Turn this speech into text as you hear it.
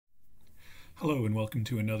Hello and welcome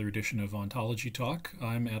to another edition of Ontology Talk.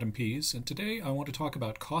 I'm Adam Pease, and today I want to talk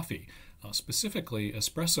about coffee, specifically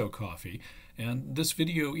espresso coffee. And this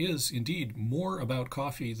video is indeed more about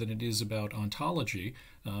coffee than it is about ontology.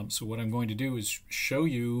 So what I'm going to do is show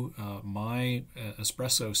you my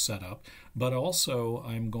espresso setup, but also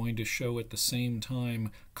I'm going to show at the same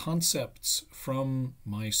time concepts from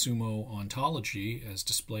my SUMO ontology as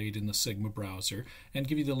displayed in the Sigma browser, and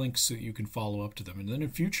give you the links so that you can follow up to them. And then in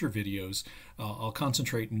future videos, I'll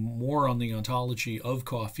concentrate more on the ontology of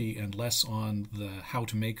coffee and less on the how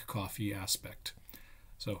to make coffee aspect.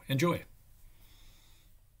 So enjoy.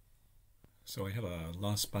 So I have a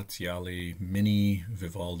Spaziale Mini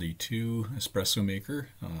Vivaldi II espresso maker.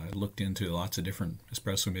 I looked into lots of different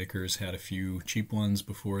espresso makers, had a few cheap ones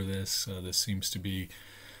before this. This seems to be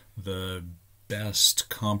the best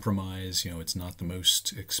compromise. You know, it's not the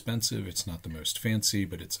most expensive, it's not the most fancy,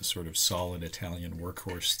 but it's a sort of solid Italian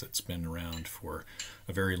workhorse that's been around for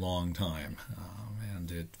a very long time,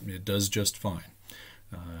 and it does just fine.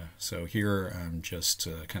 So here I'm just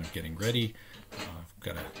kind of getting ready. I've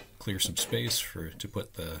got to clear some space to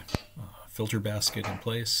put the filter basket in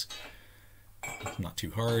place. Not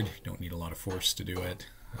too hard, you don't need a lot of force to do it.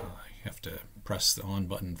 You have to press the on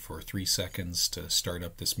button for 3 seconds to start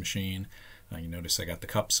up this machine. You notice I got the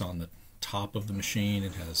cups on the top of the machine.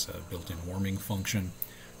 It has a built-in warming function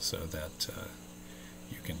so that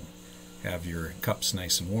you can have your cups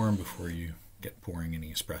nice and warm before you get pouring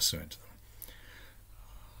any espresso into them.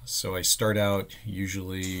 So I start out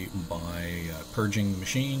usually by purging the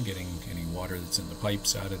machine, getting any water that's in the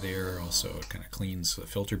pipes out of there. Also, it kind of cleans the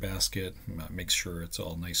filter basket, makes sure it's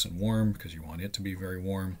all nice and warm because you want it to be very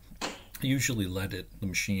warm. I usually let the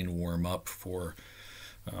machine warm up for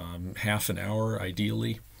half an hour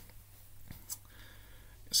ideally.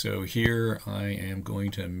 So here I am going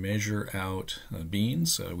to measure out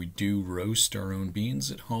beans. We do roast our own beans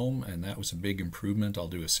at home, and that was a big improvement. I'll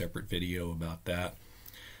do a separate video about that.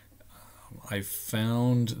 I've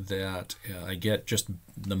found that I get just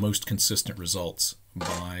the most consistent results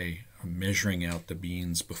by measuring out the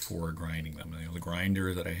beans before grinding them. The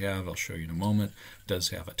grinder that I have, I'll show you in a moment, does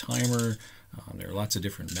have a timer. There are lots of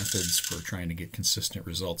different methods for trying to get consistent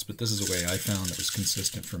results, but this is a way I found that was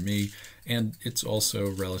consistent for me, and it's also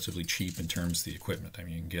relatively cheap in terms of the equipment. I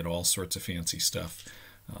mean, you can get all sorts of fancy stuff,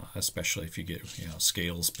 especially if you get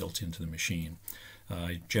scales built into the machine.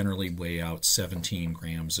 I generally weigh out 17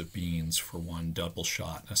 grams of beans for one double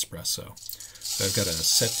shot espresso. So I've got a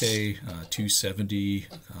Sette 270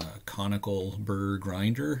 conical burr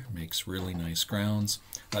grinder. Makes really nice grounds.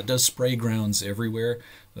 It does spray grounds everywhere.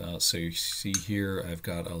 So you see here I've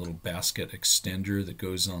got a little basket extender that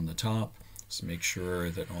goes on the top. So make sure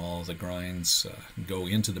that all the grinds go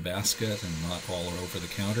into the basket and not all over the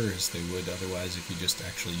counter as they would otherwise if you just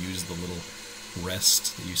actually use the little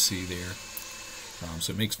rest that you see there.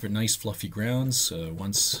 So it makes for nice fluffy grounds.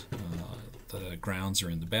 Once the grounds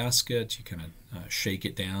are in the basket, you kind of shake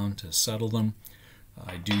it down to settle them.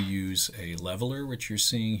 I do use a leveler, which you're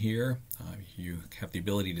seeing here. You have the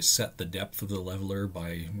ability to set the depth of the leveler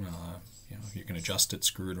by, you can adjust it,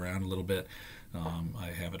 screw it around a little bit.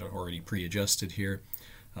 I have it already pre-adjusted here.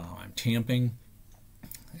 I'm tamping,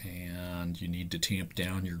 and you need to tamp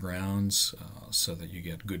down your grounds so that you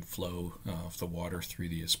get good flow of the water through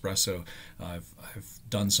the espresso. I've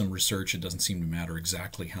done some research. It doesn't seem to matter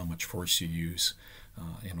exactly how much force you use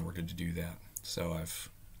in order to do that. So I've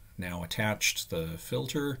now attached the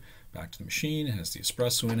filter back to the machine. It has the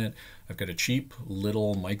espresso in it. I've got a cheap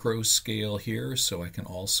little micro scale here so I can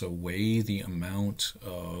also weigh the amount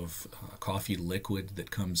of coffee liquid that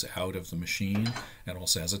comes out of the machine, and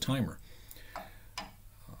also has a timer.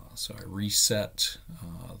 So I reset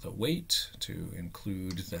the weight to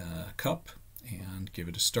include the cup and give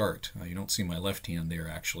it a start. You don't see my left hand there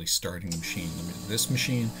actually starting the machine. This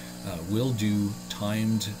machine will do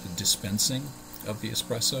timed dispensing of the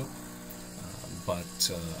espresso,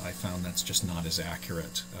 but I found that's just not as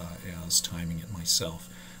accurate as timing it myself.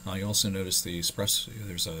 You also notice the espresso,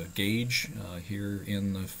 there's a gauge here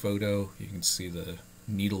in the photo. You can see the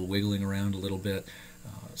needle wiggling around a little bit.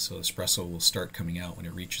 So espresso will start coming out when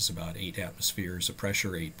it reaches about 8 atmospheres of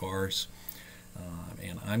pressure, 8 bars.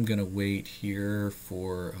 And I'm going to wait here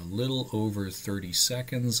for a little over 30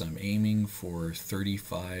 seconds. I'm aiming for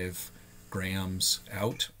 35 grams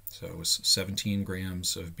out. So it was 17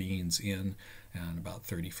 grams of beans in and about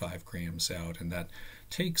 35 grams out. And that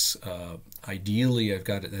takes, ideally I've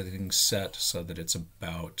got everything set so that it's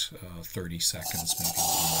about 30 seconds, maybe a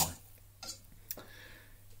little more.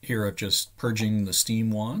 Here I'm just purging the steam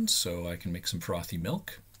wand so I can make some frothy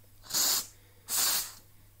milk.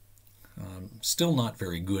 Still not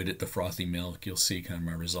very good at the frothy milk. You'll see kind of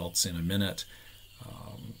my results in a minute.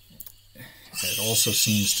 It also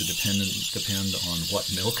seems to depend on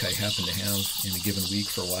what milk I happen to have in a given week.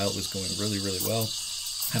 For a while it was going really, really well.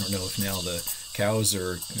 I don't know if now the cows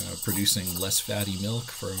are producing less fatty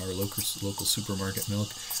milk for our local supermarket milk.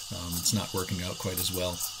 It's not working out quite as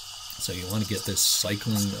well. So you want to get this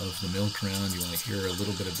cycling of the milk around. You want to hear a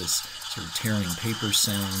little bit of this sort of tearing paper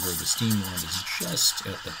sound where the steam wand is just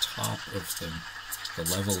at the top of the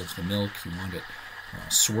level of the milk. You want it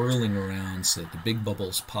swirling around so that the big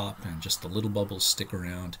bubbles pop and just the little bubbles stick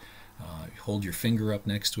around. Hold your finger up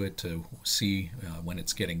next to it to see when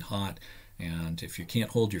it's getting hot, and if you can't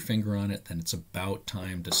hold your finger on it, then it's about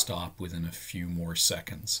time to stop within a few more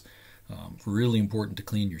seconds. Really important to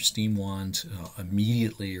clean your steam wand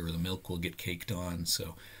immediately or the milk will get caked on,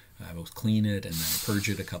 so I will clean it and then purge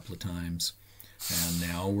it a couple of times. And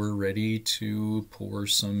now we're ready to pour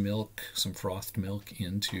some milk, some frothed milk,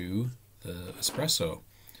 into the espresso.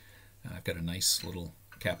 I've got a nice little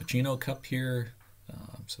cappuccino cup here,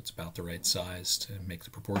 so it's about the right size to make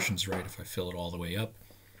the proportions right if I fill it all the way up.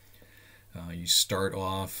 You start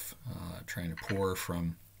off trying to pour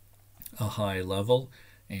from a high level,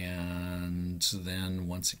 and then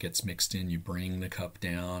once it gets mixed in, you bring the cup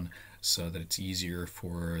down so that it's easier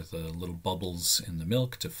for the little bubbles in the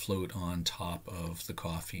milk to float on top of the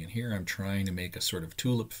coffee. And here I'm trying to make a sort of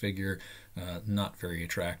tulip figure, not very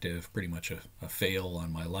attractive, pretty much a fail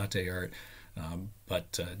on my latte art,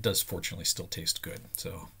 but it does fortunately still taste good.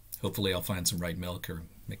 So hopefully I'll find some right milk or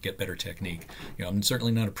get better technique. I'm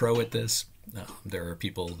certainly not a pro at this. There are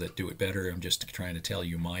people that do it better. I'm just trying to tell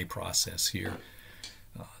you my process here.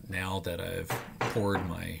 Now that I've poured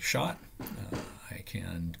my shot, I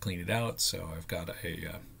can clean it out. So I've got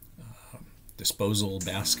a disposal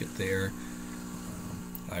basket there.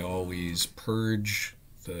 I always purge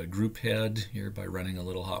the group head here by running a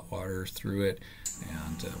little hot water through it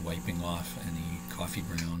and wiping off any coffee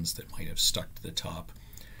grounds that might have stuck to the top.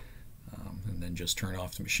 And then just turn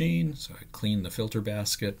off the machine. So I clean the filter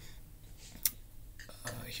basket.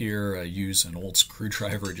 Here I use an old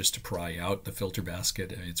screwdriver just to pry out the filter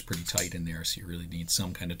basket. It's pretty tight in there, so you really need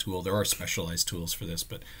some kind of tool. There are specialized tools for this,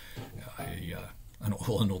 but an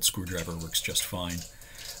old screwdriver works just fine.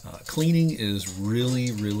 Cleaning is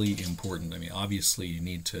really, really important. I mean, obviously you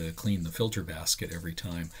need to clean the filter basket every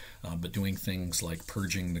time, but doing things like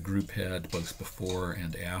purging the group head both before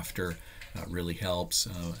and after really helps.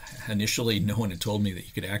 Initially, no one had told me that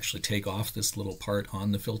you could actually take off this little part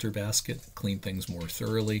on the filter basket, clean things more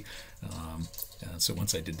thoroughly. So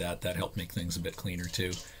once I did that, that helped make things a bit cleaner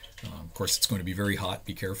too. Of course, it's going to be very hot.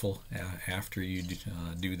 Be careful after you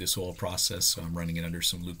do this whole process. So I'm running it under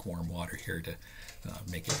some lukewarm water here to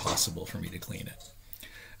make it possible for me to clean it.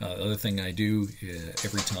 The other thing I do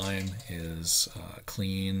every time is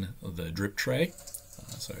clean the drip tray.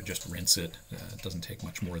 So I just rinse it. It doesn't take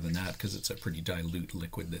much more than that because it's a pretty dilute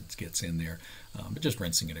liquid that gets in there. But just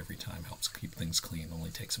rinsing it every time helps keep things clean. It only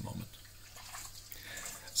takes a moment.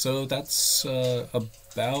 So that's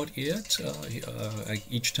about it.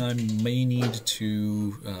 Each time you may need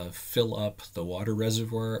to fill up the water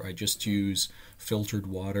reservoir. I just use filtered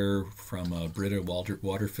water from a Brita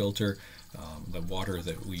water filter. The water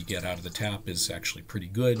that we get out of the tap is actually pretty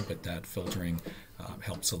good, but that filtering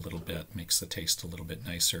helps a little bit, makes the taste a little bit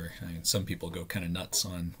nicer. I mean, some people go kind of nuts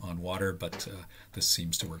on water, but this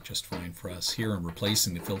seems to work just fine for us. Here I'm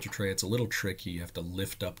replacing the filter tray. It's a little tricky. You have to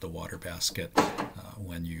lift up the water basket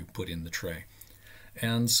when you put in the tray.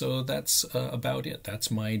 And so that's about it. That's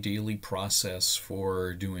my daily process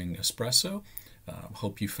for doing espresso.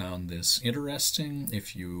 Hope you found this interesting.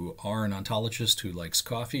 If you are an ontologist who likes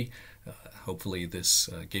coffee, hopefully this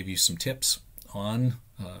gave you some tips on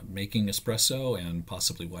making espresso and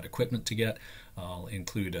possibly what equipment to get. I'll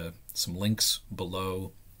include some links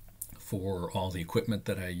below for all the equipment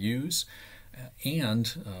that I use.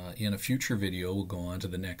 And in a future video, we'll go on to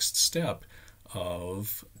the next step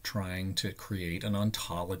of trying to create an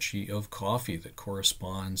ontology of coffee that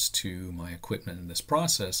corresponds to my equipment in this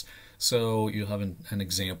process. So you'll have an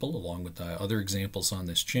example, along with the other examples on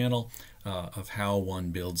this channel, of how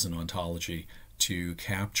one builds an ontology to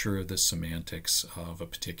capture the semantics of a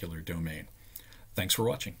particular domain. Thanks for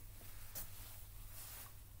watching.